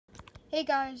Hey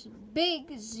guys,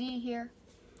 Big Z here.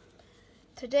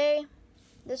 Today,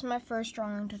 this is my first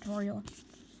drawing tutorial.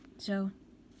 So,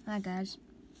 hi guys.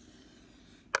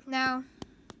 Now,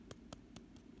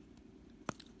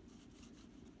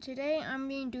 today I'm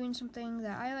doing something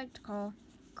that I like to call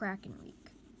KRAKEN Week.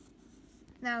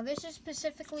 Now, this is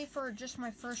specifically for just my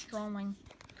first drawing,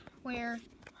 where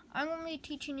I'm going to be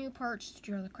teaching you parts to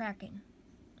draw the Kraken.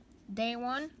 Day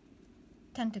 1,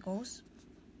 tentacles.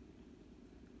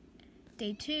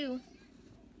 Day 2,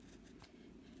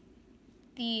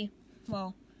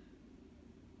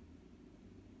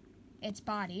 its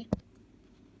body.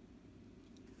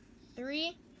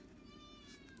 3,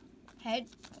 head,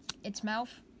 its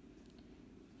mouth.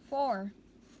 4,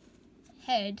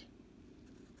 head.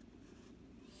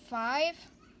 5,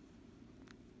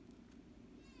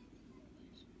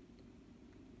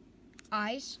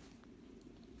 eyes.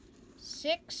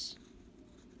 6,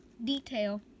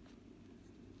 detail.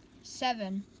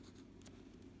 7,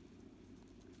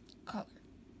 color.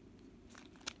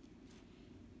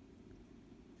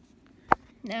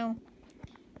 Now,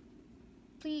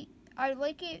 please, I'd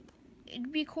like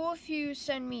it'd be cool if you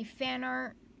send me fan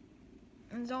art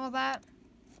and all that.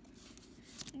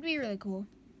 It'd be really cool.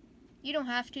 You don't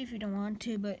have to if you don't want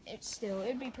to, but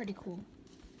it'd be pretty cool.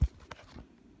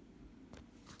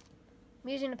 I'm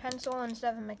using a pencil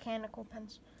instead of a mechanical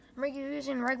pencil. I'm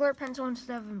using regular pencil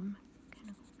instead of a mechanical pencil.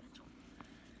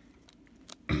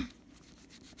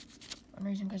 One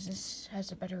reason, because this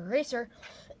has a better eraser.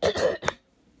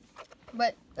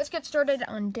 But let's get started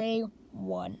on day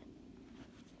 1.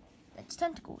 That's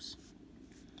tentacles.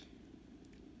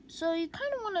 So you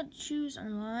kind of want to choose a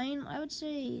line. I would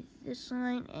say this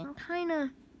line, and kind of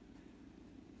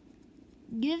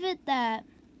give it that,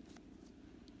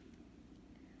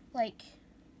 like,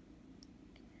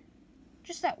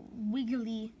 just that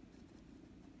wiggly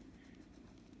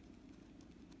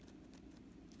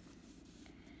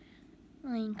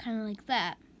line, kind of like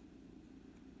that.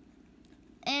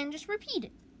 And just repeat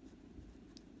it.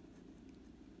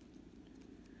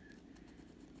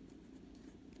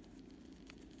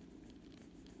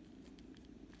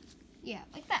 Yeah,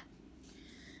 like that.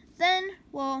 Then,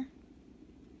 well,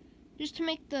 just to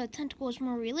make the tentacles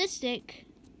more realistic,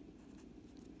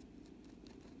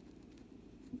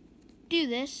 do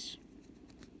this.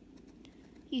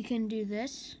 You can do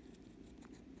this.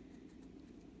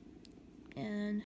 And